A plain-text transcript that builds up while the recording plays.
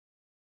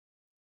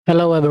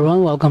Hello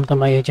everyone, welcome to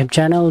my YouTube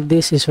channel.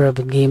 This is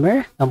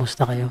ReVidGamer.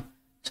 Kamusta kayo?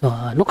 So,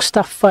 NUKES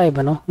Top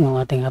 5, yung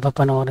ating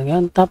papanoorin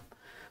ngayon. Top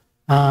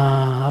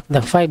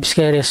the 5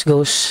 scariest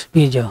ghost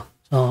video.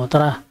 So,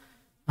 tara,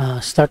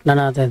 start na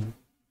natin.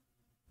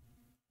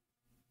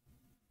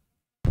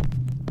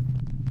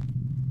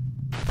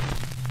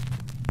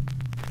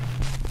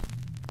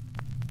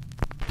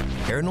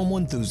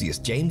 Paranormal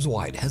enthusiast James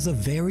White has a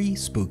very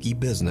spooky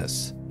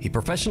business. He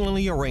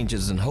professionally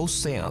arranges and hosts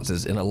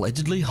seances in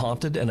allegedly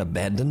haunted and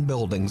abandoned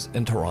buildings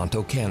in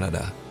Toronto,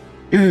 Canada.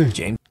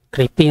 James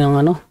Creepy ng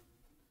na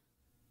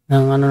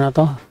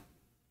to.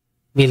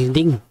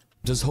 Building.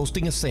 is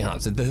hosting a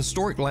seance at the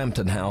historic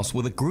Lambton House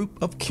with a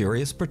group of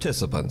curious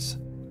participants.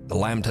 The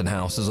Lambton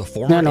House is a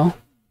former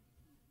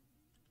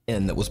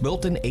inn that was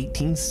built in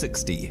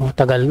 1860.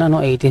 Tagal na,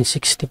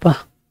 1860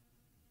 pa.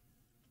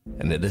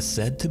 And it is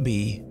said to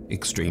be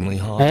extremely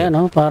haunted.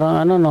 Ayan,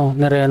 parang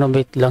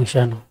nirenovate lang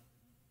siya,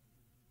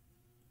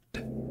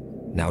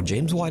 Now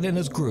James White and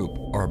his group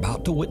are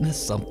about to witness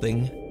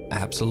something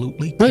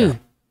absolutely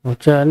yan.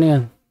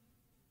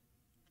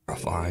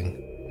 terrifying.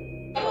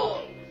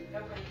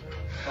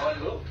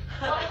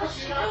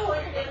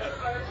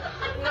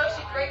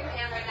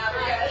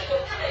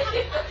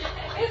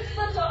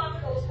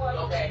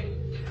 Okay.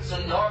 So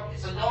Norman,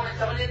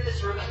 someone in this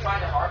room is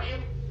trying to harm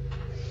you?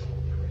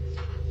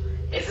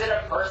 Is it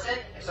a person?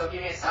 If so,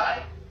 give me a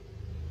sign.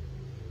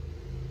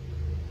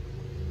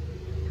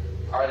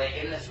 Are they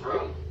in this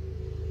room?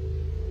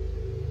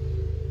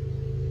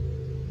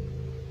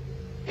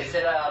 Is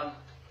it a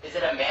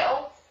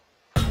male?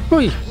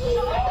 Uy!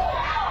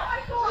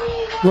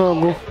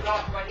 Gago.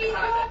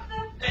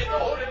 They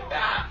hold him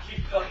back.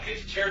 He like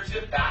his chair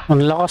tipped back.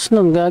 Ang lakas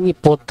nun, gagi.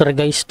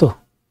 Poltergeist to.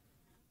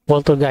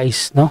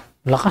 Poltergeist, no?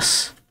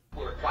 Lakas.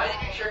 Why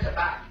did your chair tip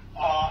back?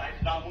 I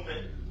did not move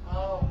it.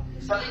 Oh,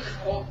 something just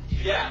pulled.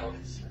 Yeah.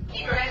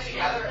 Keep your hands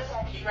together.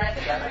 Keep your hands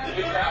together.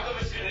 We grabbed him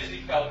as soon as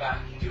he fell back.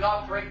 Do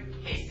not break.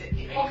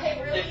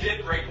 Okay, really? It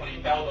did break when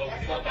he fell though,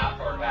 because he went that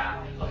far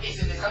back. Okay,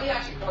 so did somebody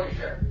actually pull your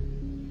chair?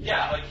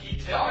 Yeah, like he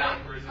tipped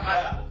backwards.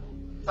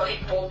 Somebody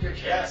pulled your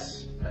chair?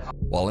 Yes.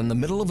 While in the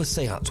middle of a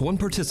seance, one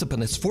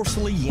participant is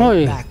forcefully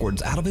yanked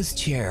backwards out of his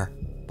chair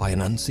by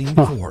an unseen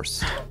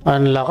force.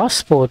 Ang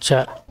lakas po,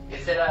 cha.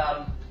 Is it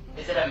a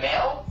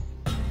male?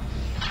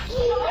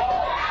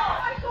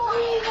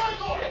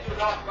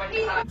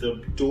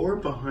 The door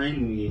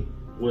behind me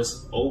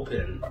was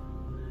open.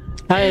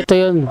 Ito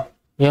yun.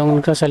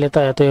 Yung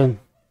kasalita, ito yun.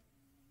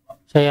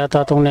 Siya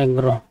yata itong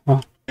negro.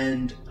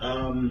 And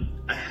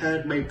I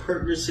had my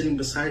partner sitting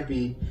beside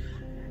me,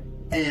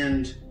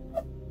 and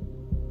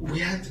we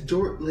had the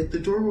door, like the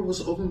door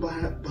was open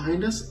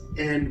behind us,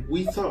 and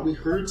we thought we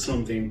heard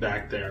something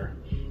back there,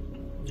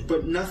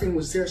 but nothing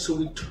was there. So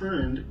we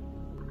turned,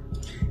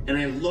 and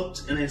I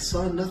looked, and I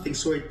saw nothing.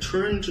 So I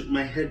turned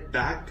my head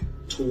back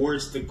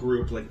towards the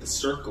group, like the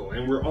circle,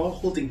 and we're all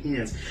holding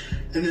hands.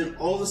 And then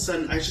all of a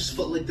sudden, I just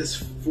felt like this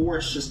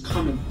force just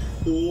come and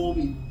pull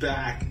me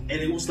back, and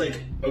it was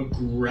like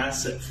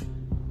aggressive.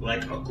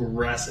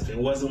 It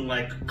wasn't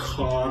like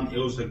calm, it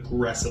was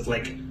aggressive,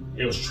 like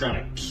it was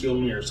trying to kill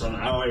me or something.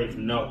 I don't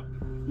even know.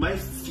 My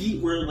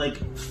feet were like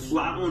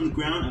flat on the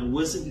ground. I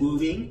wasn't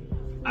moving.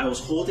 I was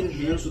holding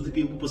hands with the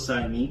people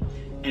beside me,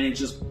 and it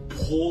just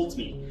pulled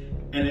me.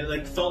 And it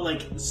like felt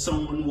like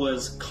someone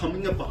was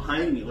coming up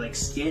behind me, like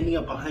standing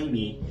up behind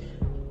me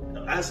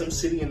as I'm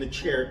sitting in the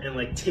chair, and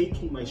like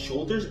taking my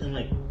shoulders and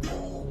like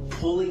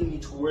pulling me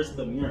towards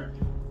the mirror.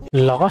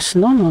 Lakas,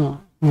 no?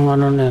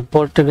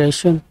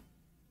 Poltergeist.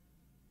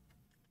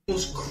 It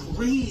was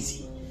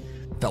crazy.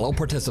 Fellow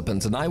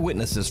participants and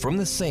eyewitnesses from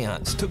the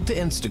seance took to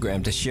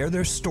Instagram to share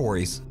their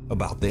stories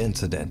about the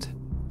incident.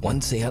 One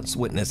seance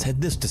witness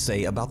had this to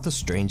say about the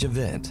strange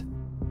event.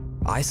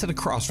 I sat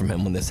across from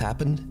him when this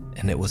happened,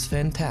 and it was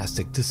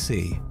fantastic to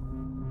see.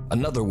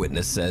 Another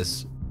witness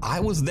says, I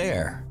was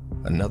there.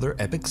 Another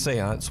epic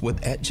seance with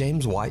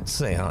 @James White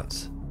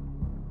seance.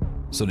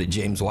 So did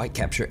James White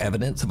capture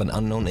evidence of an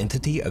unknown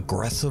entity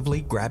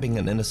aggressively grabbing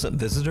an innocent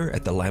visitor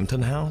at the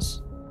Lambton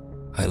House?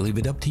 I leave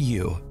it up to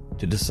you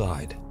to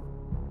decide.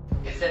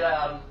 Is it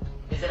a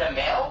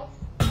male?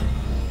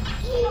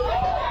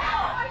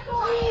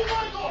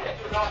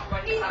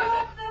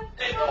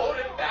 They hold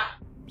him back.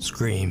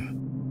 Scream.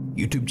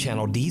 YouTube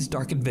channel D's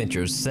Dark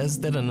Adventures says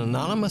that an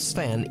anonymous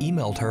fan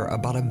emailed her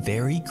about a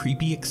very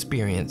creepy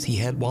experience he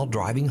had while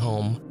driving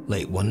home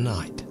late one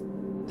night.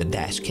 The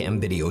dash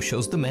cam video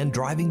shows the man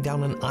driving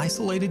down an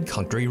isolated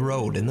country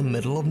road in the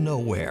middle of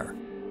nowhere.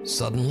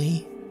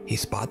 Suddenly, he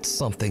spots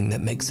something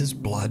that makes his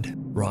blood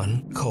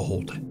run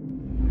cold.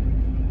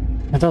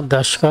 Ito,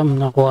 dashcam,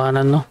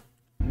 nakuhanan, no?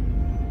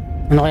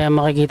 Ano kaya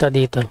makikita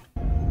dito?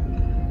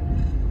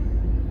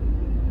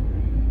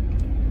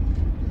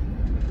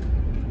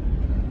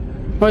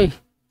 Hoy!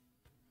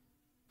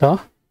 Ito?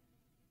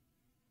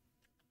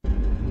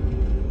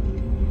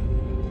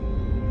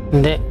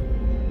 Hindi.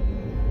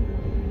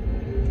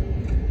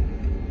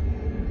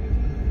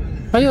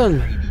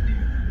 Ayun!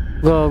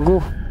 Gago.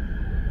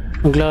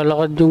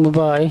 Naglalakad yung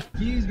babae.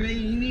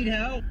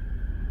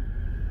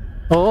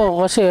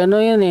 Oo, kasi ano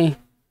yun eh.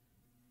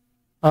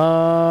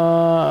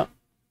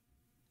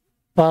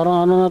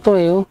 Parang ano na to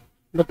eh. Oh.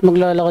 Ba't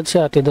maglalakad si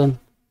ate doon?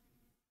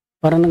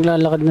 Parang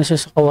naglalakad na siya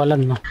sa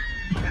kawalan, no?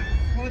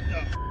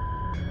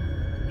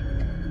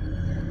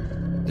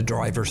 The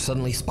driver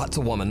suddenly spots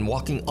a woman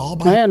walking all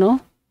by Ayan, oh.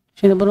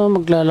 Sino ba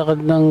naman maglalakad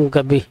ng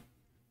gabi?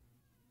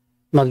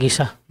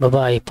 Mag-isa,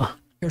 babae pa.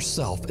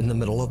 herself in the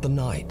middle of the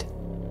night.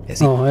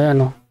 As Oh,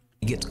 ayan, oh.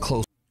 he gets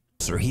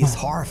closer, he is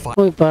horrified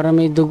Uy, para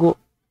may dugo.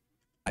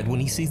 when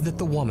he sees that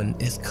the woman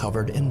is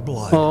covered in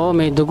blood. Oo,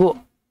 may dugo.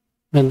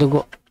 May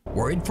dugo.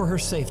 Worried for her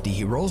safety,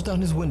 he rolls down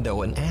his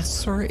window and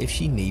asks her if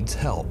she needs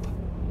help.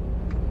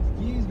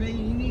 Excuse me,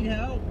 you need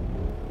help?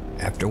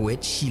 After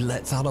which, he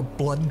lets out a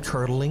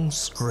blood-curdling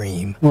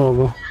scream.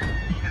 Oo.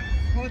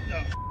 What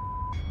the?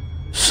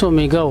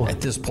 Sumigaw. At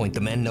this point,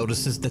 the man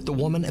notices that the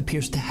woman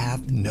appears to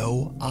have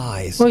no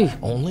eyes, Uy.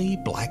 only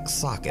black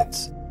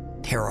sockets.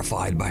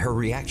 Terrified by her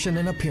reaction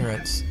and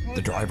appearance,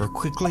 the driver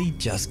quickly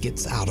just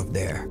gets out of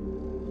there.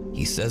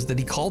 He says that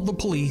he called the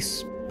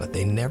police, but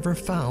they never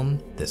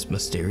found this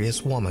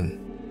mysterious woman.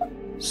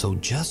 So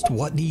just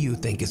what do you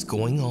think is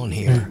going on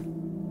here?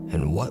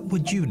 And what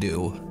would you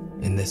do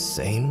in this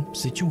same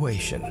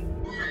situation?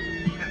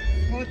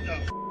 What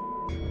the?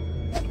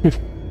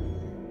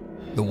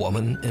 The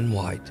woman in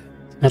white.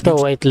 Ito,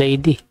 white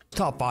lady.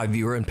 Top 5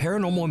 viewer and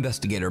paranormal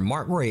investigator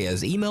Mark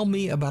Reyes emailed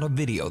me about a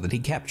video that he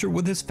captured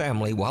with his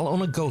family while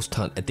on a ghost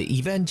hunt at the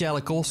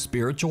Evangelical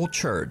Spiritual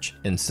Church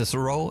in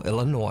Cicero,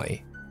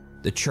 Illinois.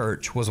 The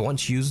church was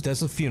once used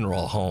as a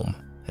funeral home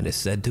and is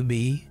said to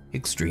be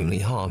extremely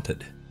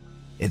haunted.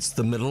 It's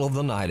the middle of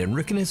the night and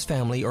Rick and his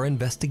family are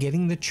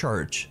investigating the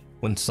church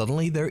when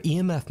suddenly their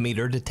EMF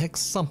meter detects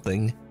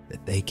something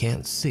that they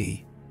can't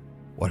see.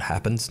 What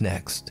happens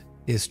next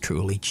is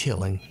truly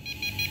chilling.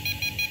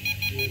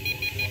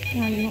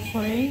 Are you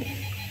afraid?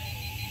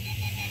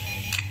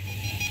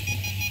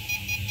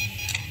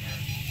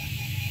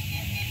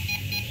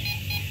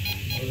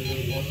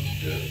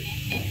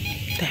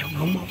 That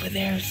room over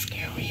there is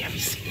scary. Have you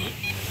seen it?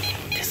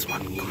 This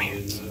one, come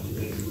here.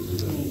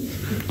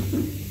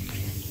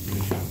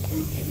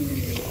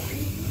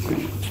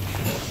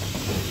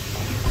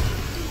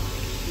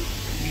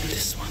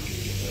 This one.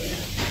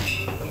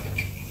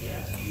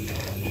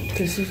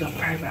 This is a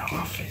private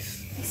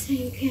office. So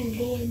you can't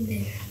go in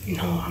there.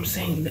 No, I'm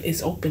saying that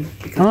it's open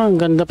because Ah, ang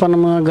ganda pa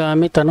ng mga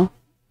gamit, ano?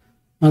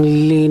 Ang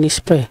linis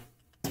pa eh.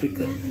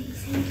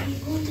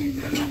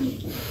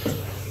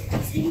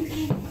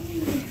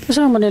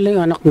 Kasama nila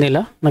yung anak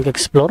nila,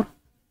 nag-explore.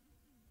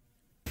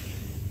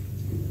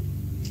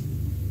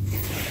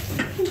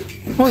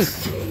 Uy!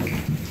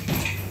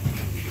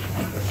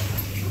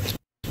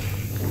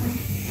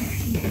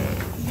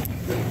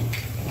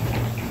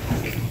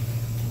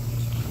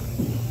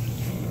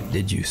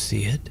 Did you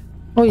see it?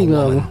 Uy, A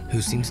woman gago.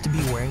 who seems to be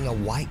wearing a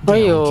white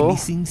Ay, gown can oo. be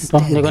seen Ito,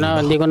 hindi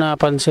standing ko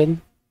napansin.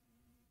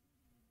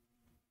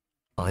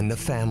 behind the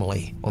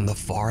family on the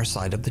far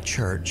side of the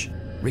church.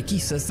 Ricky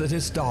says that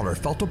his daughter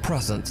felt a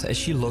presence as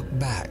she looked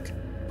back,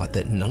 but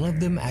that none of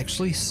them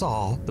actually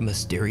saw the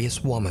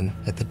mysterious woman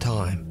at the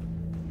time.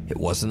 It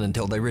wasn't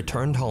until they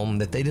returned home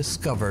that they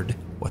discovered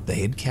what they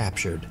had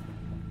captured.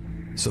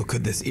 So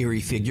could this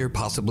eerie figure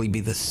possibly be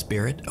the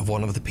spirit of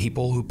one of the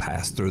people who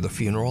passed through the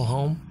funeral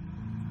home?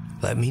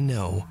 Let me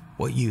know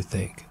what you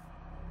think.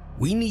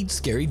 We need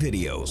scary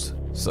videos,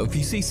 so if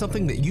you see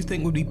something that you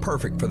think would be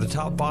perfect for the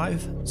top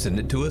 5, send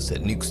it to us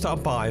at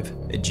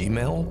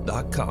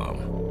nukestop5@gmail.com.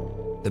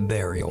 The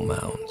Burial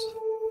Mounds.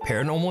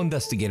 Paranormal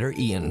investigator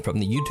Ian from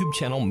the YouTube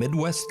channel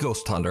Midwest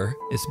Ghost Hunter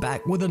is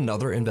back with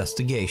another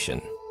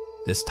investigation,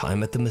 this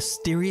time at the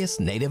mysterious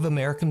Native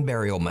American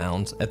burial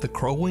mounds at the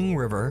Crow Wing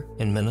River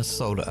in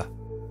Minnesota.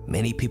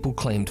 Many people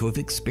claim to have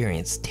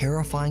experienced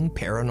terrifying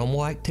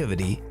paranormal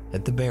activity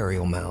at the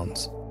burial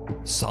mounds.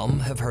 Some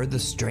have heard the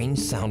strange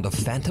sound of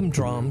phantom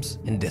drums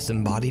and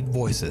disembodied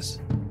voices,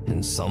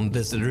 and some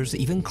visitors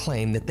even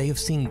claim that they have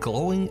seen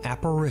glowing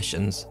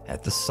apparitions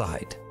at the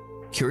site.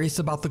 Curious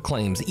about the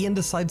claims, Ian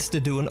decides to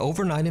do an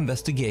overnight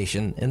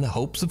investigation in the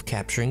hopes of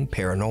capturing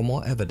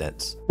paranormal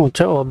evidence.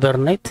 Mucha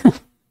overnight.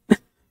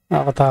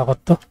 Nakakatakot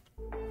to.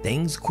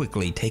 Things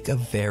quickly take a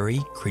very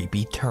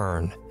creepy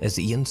turn as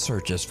Ian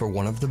searches for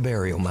one of the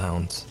burial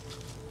mounds.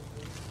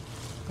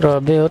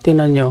 Grabe, o,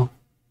 tinan nyo.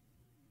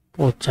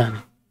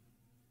 Putya.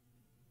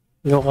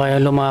 Hindi ko kaya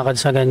lumakad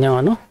sa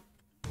ganyang ano.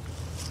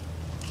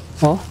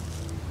 Oh,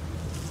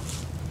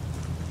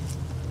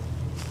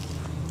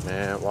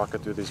 Man,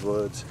 walking through these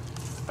woods,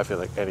 I feel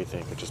like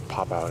anything could just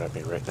pop out at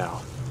me right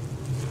now.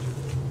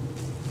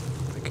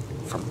 Like,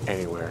 from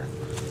anywhere.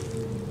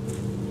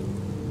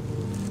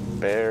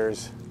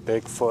 Bears,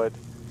 Bigfoot,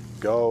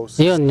 ghosts.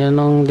 yun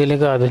ang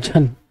delikado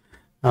dyan.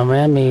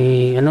 Mamaya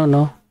may, ano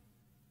no,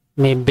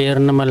 may bear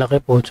na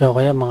malaki po, o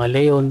kaya mga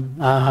leon,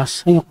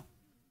 ahas, ayun.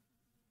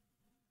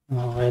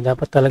 Okay,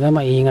 dapat talaga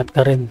maingat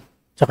ka rin.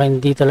 Tsaka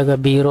hindi talaga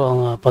biro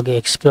ang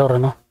pag-i-explore,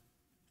 ano.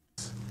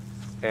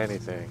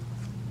 Anything.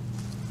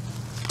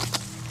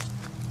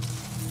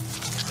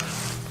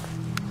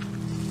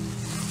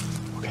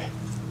 Okay.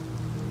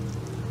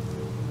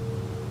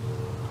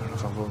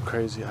 if I'm going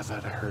crazy. I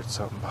thought I heard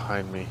something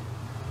behind me.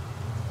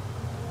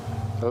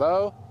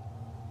 Hello?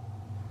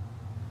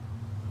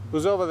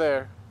 Who's over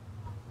there?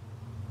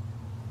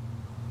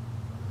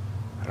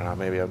 I don't know,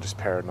 maybe I'm just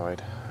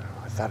paranoid.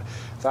 I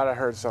thought I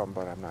heard something,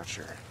 but I'm not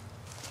sure.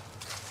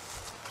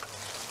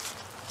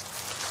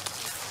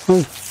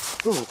 Oh,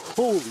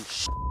 holy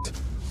shit.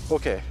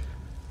 Okay.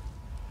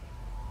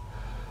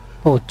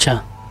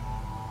 Pocha.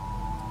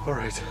 All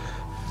right.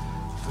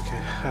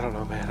 Okay, I don't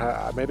know, man.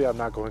 Maybe I'm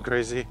not going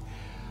crazy.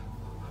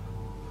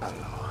 I don't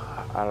know.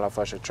 I don't know if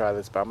I should try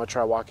this, but I'm gonna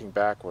try walking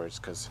backwards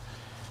because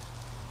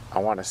I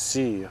want to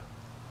see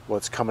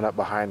what's coming up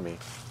behind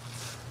me.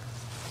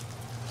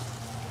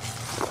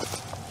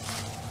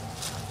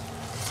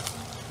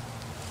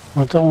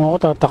 Ito kung ako,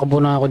 tatakbo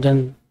na ako dyan.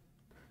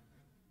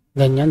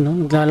 Ganyan, no?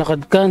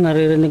 Naglalakad ka,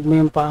 naririnig mo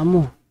yung paa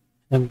mo.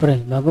 Siyempre,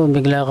 bago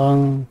bigla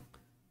kang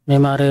may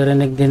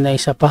maririnig din na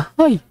isa pa.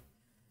 Ay!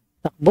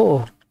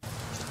 Takbo, oh.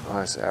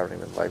 Honestly, I don't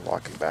even like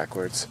walking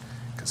backwards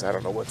because I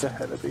don't know what's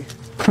ahead of me.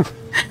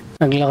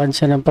 Naglakad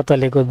siya ng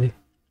patalikod, eh.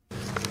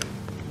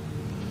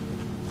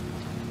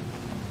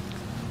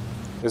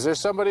 Is there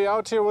somebody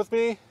out here with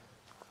me?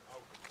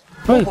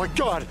 Ay! Oh my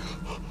god!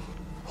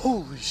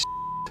 Holy shit!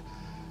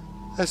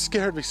 That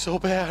scared me so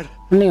bad.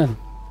 Ano yun?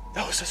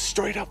 That was a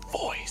straight up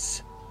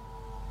voice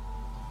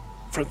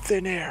from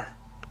thin air.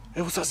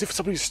 It was as if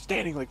somebody was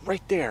standing like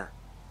right there.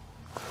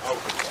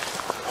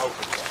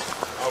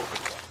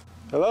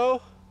 Hello?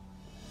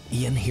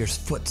 Ian hears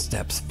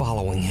footsteps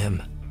following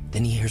him.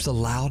 Then he hears a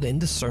loud,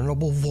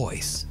 indiscernible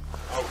voice.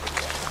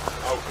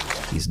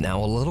 He's now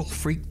a little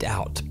freaked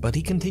out, but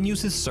he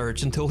continues his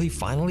search until he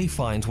finally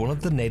finds one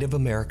of the Native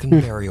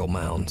American burial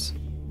mounds.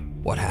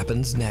 What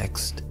happens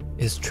next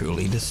is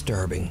truly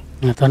disturbing.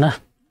 Ito na.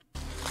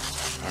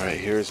 All right,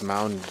 here's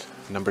mound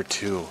number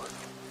 2.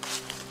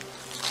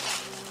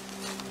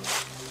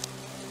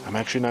 I'm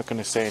actually not going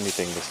to say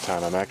anything this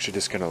time. I'm actually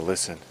just going to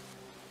listen.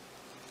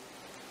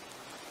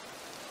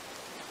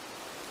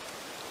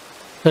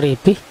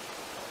 Creepy.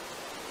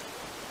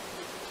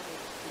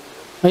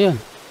 Ayun.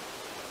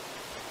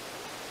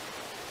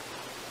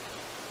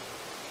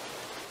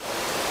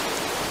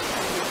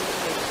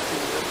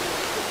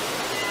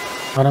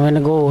 Parang may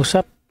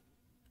nag-uusap.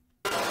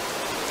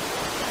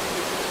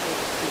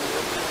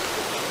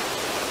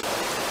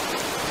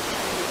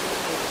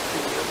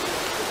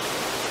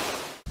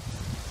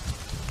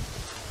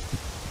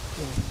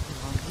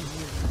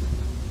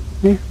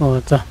 Oh,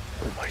 ito.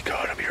 Oh my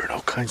god, I'm hearing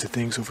all kinds of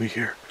things over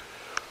here.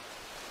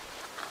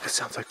 It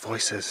sounds like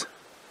voices,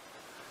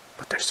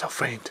 but they're so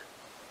faint.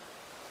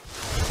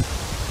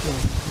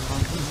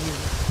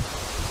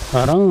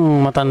 Parang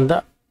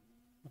matanda.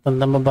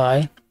 Matandang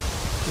babae.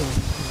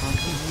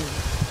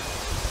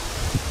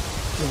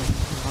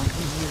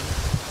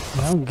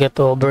 Oh, get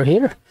over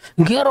here.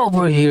 Get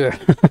over here.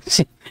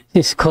 si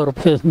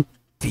Scorpion.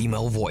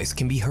 Female voice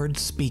can be heard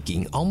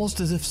speaking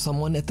almost as if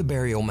someone at the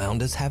burial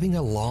mound is having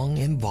a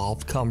long,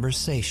 involved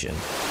conversation.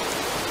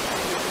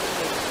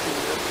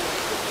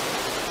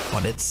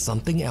 But it's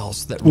something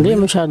else that Hindi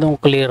masyadong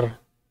clear.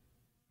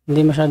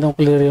 Hindi masyadong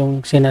clear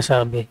yung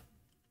sinasabi.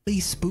 really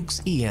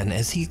spooks Ian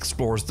as he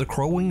explores the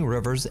Crowing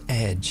River's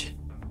edge.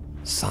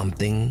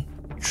 Something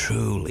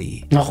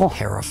truly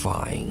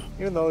terrifying.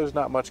 Even though there's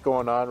not much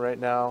going on right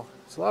now,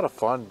 it's a lot of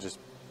fun just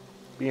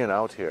being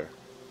out here.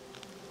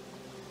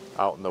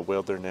 Out in the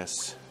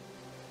wilderness.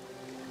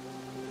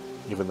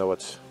 Even though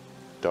it's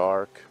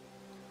dark,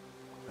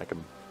 I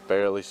can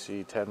barely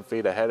see 10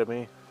 feet ahead of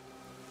me.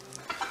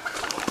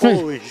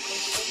 Holy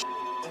shit.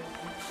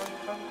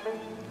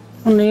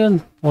 Ano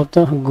yun? What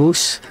a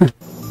goose.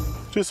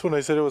 Just when I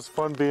said it was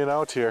fun being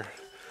out here.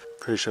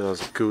 Pretty sure that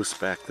was a goose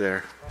back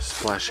there,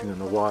 splashing in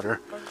the water.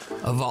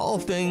 Of all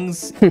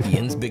things,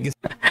 Ian's biggest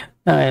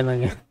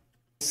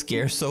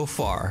scare so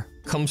far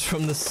comes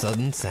from the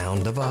sudden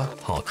sound of a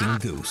honking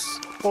goose.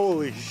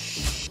 Holy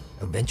shit.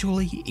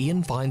 Eventually,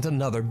 Ian finds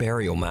another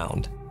burial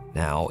mound.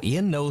 Now,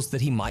 Ian knows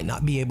that he might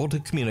not be able to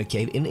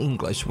communicate in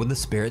English with the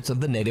spirits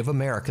of the Native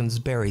Americans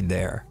buried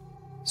there.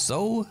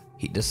 So,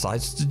 he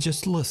decides to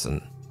just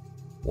listen.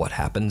 What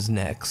happens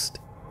next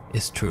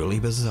is truly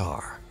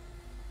bizarre.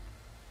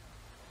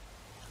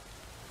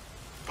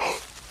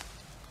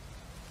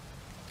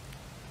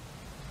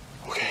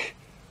 Okay,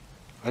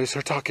 I just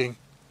heard talking.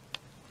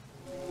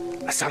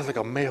 It sounded like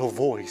a male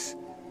voice.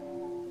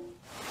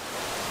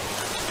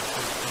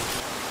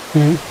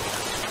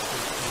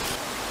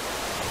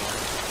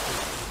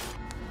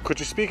 Could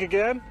you speak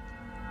again?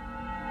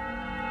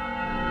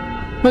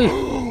 Ay!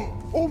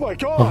 Oh my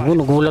god! Oh,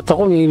 nagulat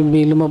ako.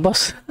 May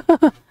lumabas.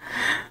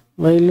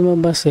 May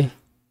lumabas eh.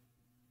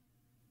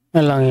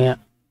 Alang iya.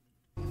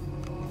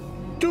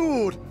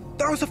 Dude,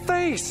 that was a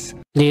face!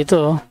 Dito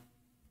oh.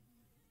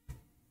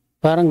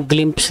 Parang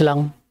glimpse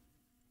lang.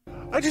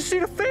 I just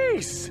seen a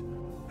face!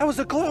 That was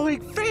a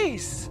glowing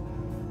face!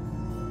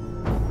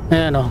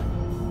 Ayan oh.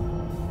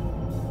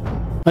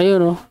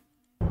 Ayun oh.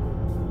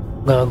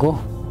 Gago.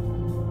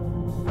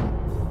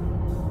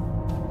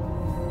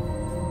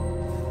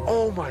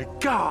 Oh my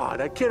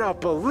god, I cannot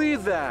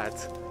believe that!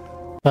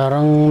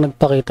 Parang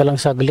nagpakita lang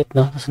saglit,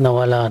 no? Tapos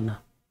nawala na.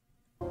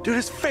 Dude,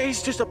 his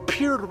face just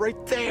appeared right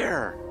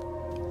there.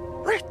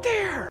 Right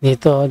there.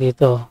 Dito,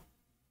 dito.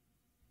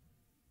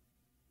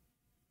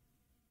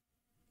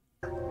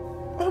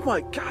 Oh my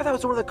God, that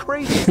was one of the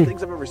craziest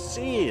things I've ever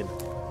seen.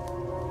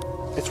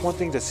 It's one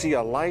thing to see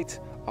a light,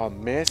 a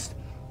mist,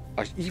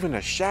 even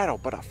a shadow,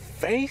 but a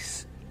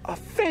face? A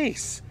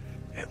face.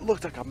 It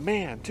looked like a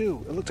man,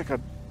 too. It looked like a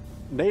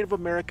Native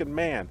American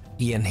man.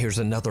 Ian hears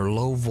another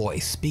low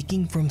voice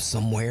speaking from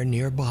somewhere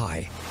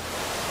nearby.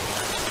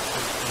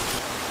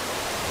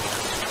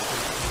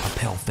 A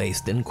pale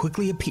face then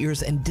quickly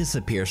appears and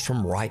disappears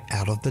from right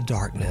out of the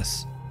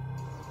darkness.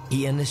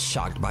 Ian is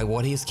shocked by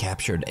what he has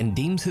captured and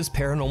deems his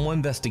paranormal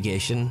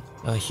investigation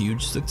a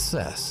huge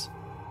success.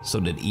 So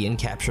did Ian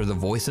capture the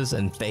voices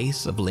and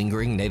face of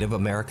lingering Native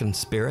American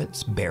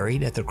spirits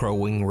buried at the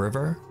Crow-Wing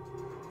River?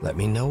 Let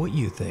me know what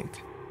you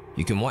think.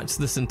 You can watch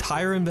this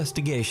entire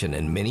investigation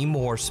and many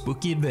more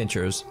spooky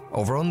adventures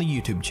over on the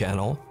YouTube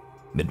channel,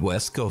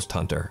 Midwest Ghost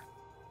Hunter,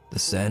 the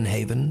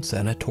Sanhaven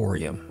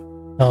Sanatorium.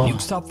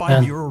 NUKES Top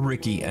 5 viewer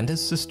Ricky and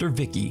his sister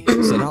Vicky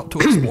set out to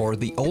explore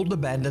the old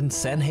abandoned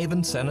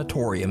Sanhaven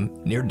Sanatorium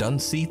near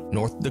Dunseith,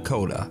 North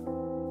Dakota.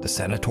 The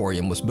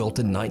sanatorium was built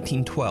in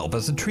 1912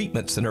 as a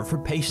treatment center for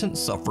patients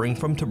suffering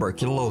from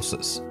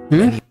tuberculosis.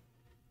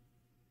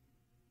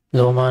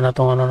 Luma na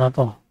tong ano na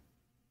to.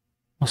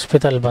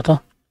 Hospital ba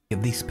to?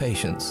 Of these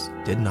patients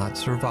did not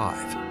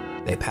survive.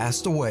 They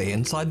passed away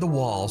inside the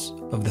walls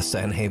of the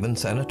Sanhaven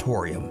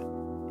Sanatorium.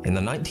 In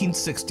the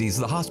 1960s,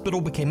 the hospital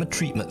became a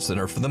treatment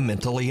center for the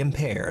mentally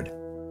impaired.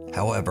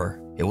 However,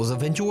 it was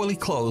eventually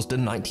closed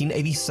in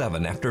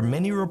 1987 after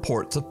many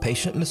reports of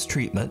patient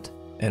mistreatment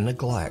and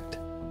neglect.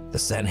 The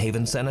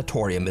Sanhaven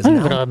Sanatorium is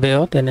now... Grabe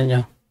oh, tinan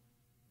nyo.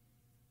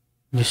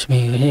 Diyos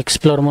me,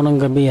 explore mo ng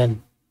gabi yan.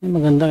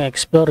 Magandang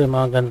explore yung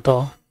mga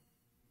ganito.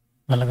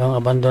 Talagang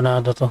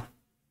abandonado to.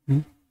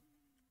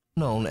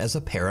 Known as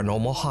a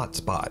paranormal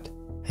hotspot,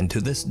 and to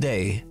this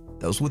day,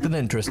 those with an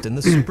interest in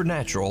the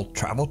supernatural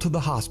travel to the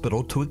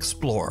hospital to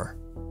explore,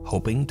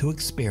 hoping to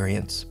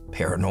experience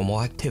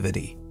paranormal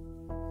activity.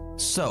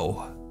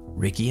 So,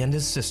 Ricky and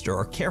his sister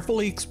are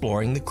carefully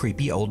exploring the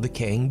creepy old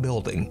decaying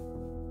building.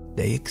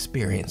 They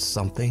experience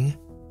something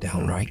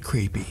downright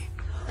creepy.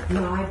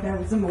 No, I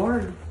bet it's a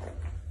morgue.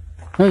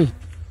 Hey.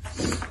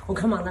 Oh,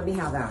 come on, let me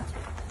have that.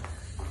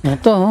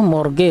 Ito, oh,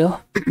 morgue,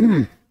 oh.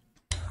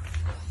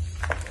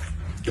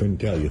 Couldn't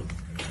tell you.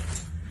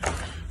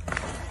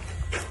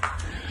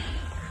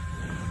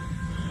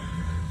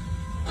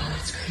 Oh,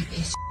 that's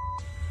creepy.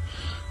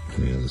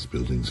 Yeah, this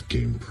building's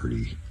getting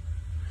pretty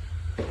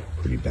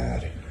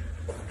bad.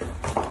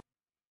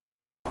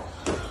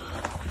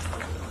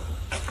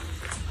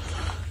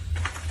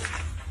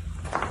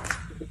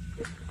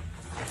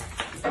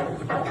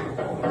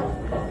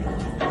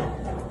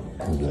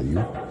 Is that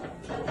you?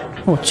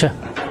 Ocha.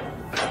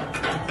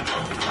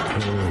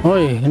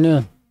 Hoy, ano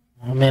yun?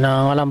 May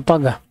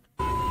nangangalampag ah.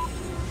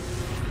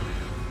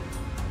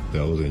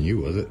 That wasn't you,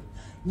 was it?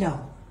 No.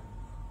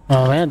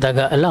 Oh, may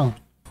daga lang.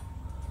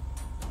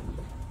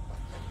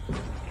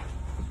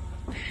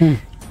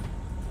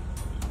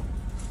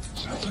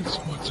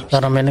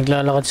 Parang may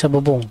naglalakad sa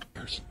bubong.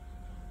 There's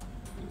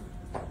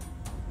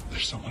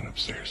someone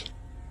upstairs.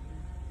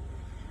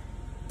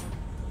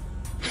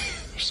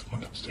 There's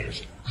someone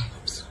upstairs. I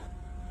hope so.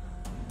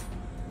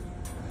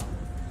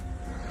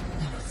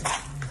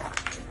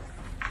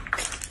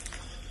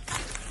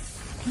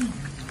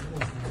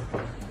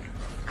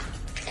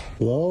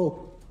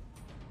 Hello?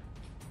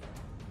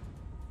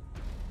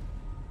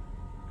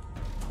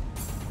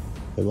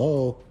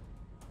 Hello?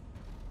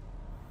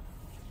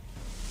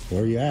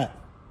 Where are you at?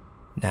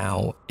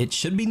 Now, it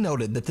should be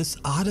noted that this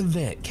odd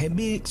event can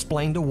be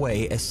explained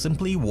away as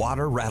simply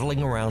water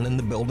rattling around in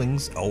the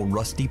building's old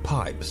rusty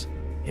pipes.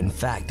 In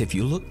fact, if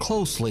you look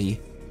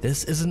closely,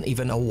 this isn't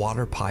even a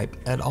water pipe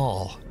at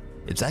all.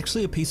 It's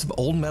actually a piece of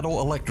old metal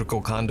electrical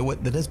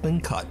conduit that has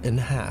been cut in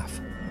half.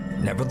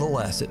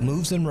 Nevertheless, it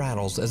moves and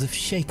rattles as if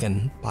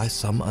shaken by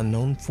some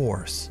unknown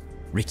force.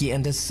 Ricky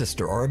and his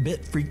sister are a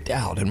bit freaked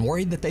out and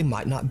worried that they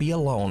might not be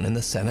alone in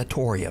the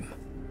sanatorium.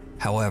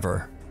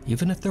 However,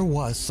 even if there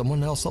was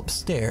someone else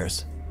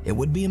upstairs, it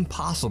would be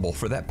impossible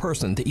for that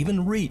person to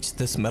even reach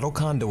this metal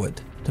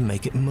conduit to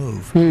make it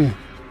move.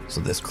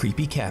 So this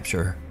creepy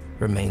capture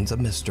remains a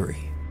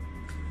mystery.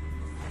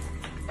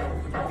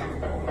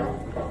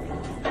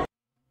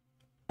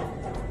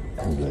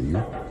 Is that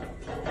you?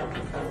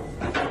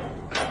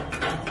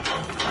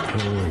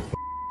 Holy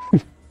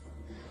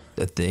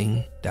The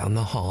thing down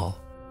the hall.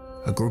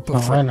 A group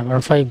of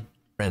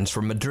friends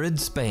from Madrid,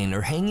 Spain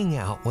are hanging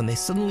out when they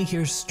suddenly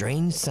hear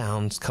strange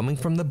sounds coming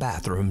from the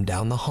bathroom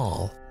down the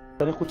hall.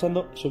 ¿Están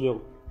escuchando? Soy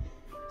yo.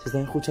 Se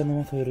están escuchando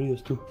mazo de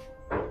ruidos, tú.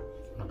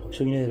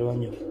 Yo vine del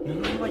baño.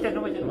 No vayas,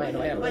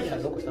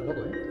 estás loco,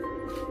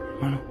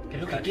 Mano. ¿Qué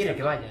es lo que quiere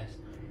que vayas?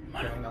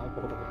 Mano, venga,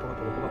 poco.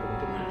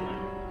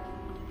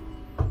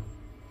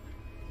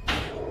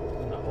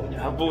 Una polla.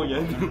 Una polla.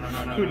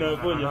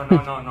 Una polla.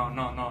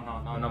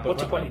 No.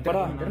 Ocho,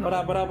 para.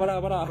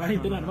 Para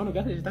internet, hermano, ¿qué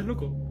haces? ¿Estás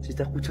loco? Se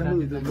está escuchando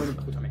desde el hermano.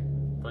 Escúchame.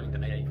 Pon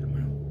internet ahí,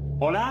 hermano.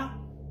 ¿Hola?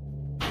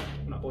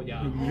 Una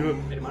polla.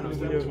 Hermano,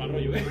 esto es mal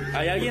rollo,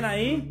 ¿Hay alguien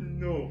ahí?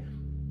 No.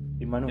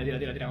 Hermano. Tira,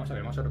 vamos a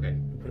ver lo que es.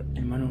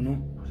 Hermano, no.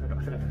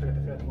 Acércate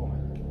un poco más.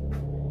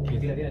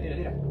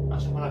 Tira.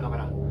 Asoma la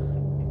cámara.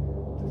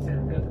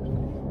 Acércate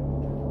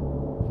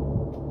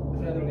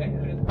lo que hay,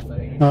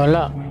 acércate.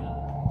 Wala.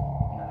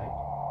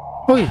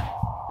 Uy!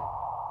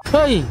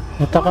 Ay!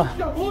 Mata ka.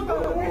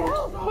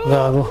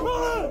 Gago.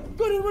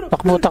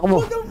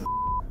 Takbo.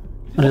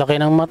 Ang laki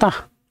ng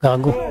mata.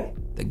 Gago.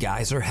 The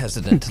guys are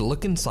hesitant to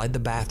look inside the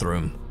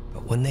bathroom,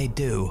 but when they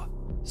do,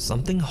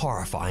 something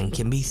horrifying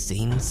can be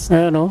seen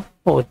Ayan o.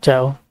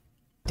 Pucha o.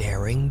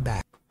 staring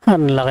back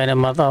Ang laki ng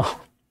mata o.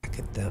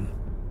 at them.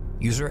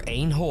 User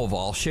Ain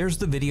Holval shares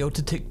the video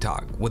to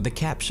TikTok with the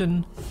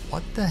caption,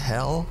 "What the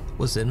hell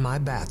was in my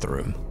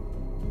bathroom?"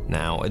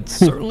 Now, it's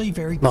certainly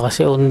very Baka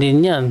si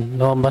Undin yan.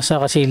 Lumabas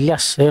na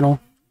kasilyas. Ayan o.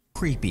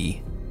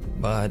 creepy,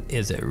 but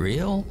is it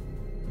real?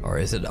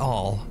 Or is it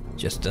all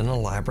just an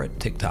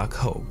elaborate TikTok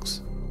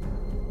hoax?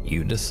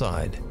 You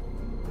decide.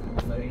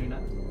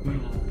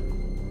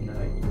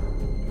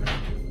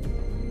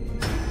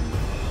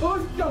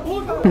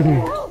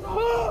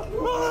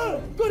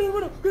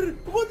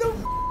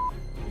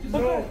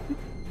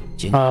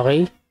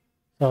 Okay.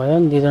 So,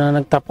 ayan. Dito na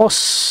nagtapos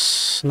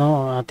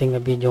no, ang ating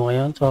video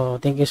ngayon. So,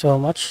 thank you so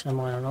much sa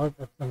mga nanonood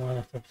at sa mga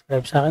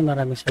subscribe sa akin.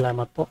 Maraming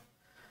salamat po.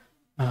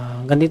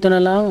 Hanggang dito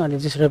na lang.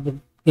 This is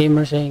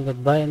ReVidGamer saying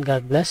goodbye and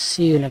God bless.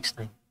 See you next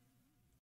time.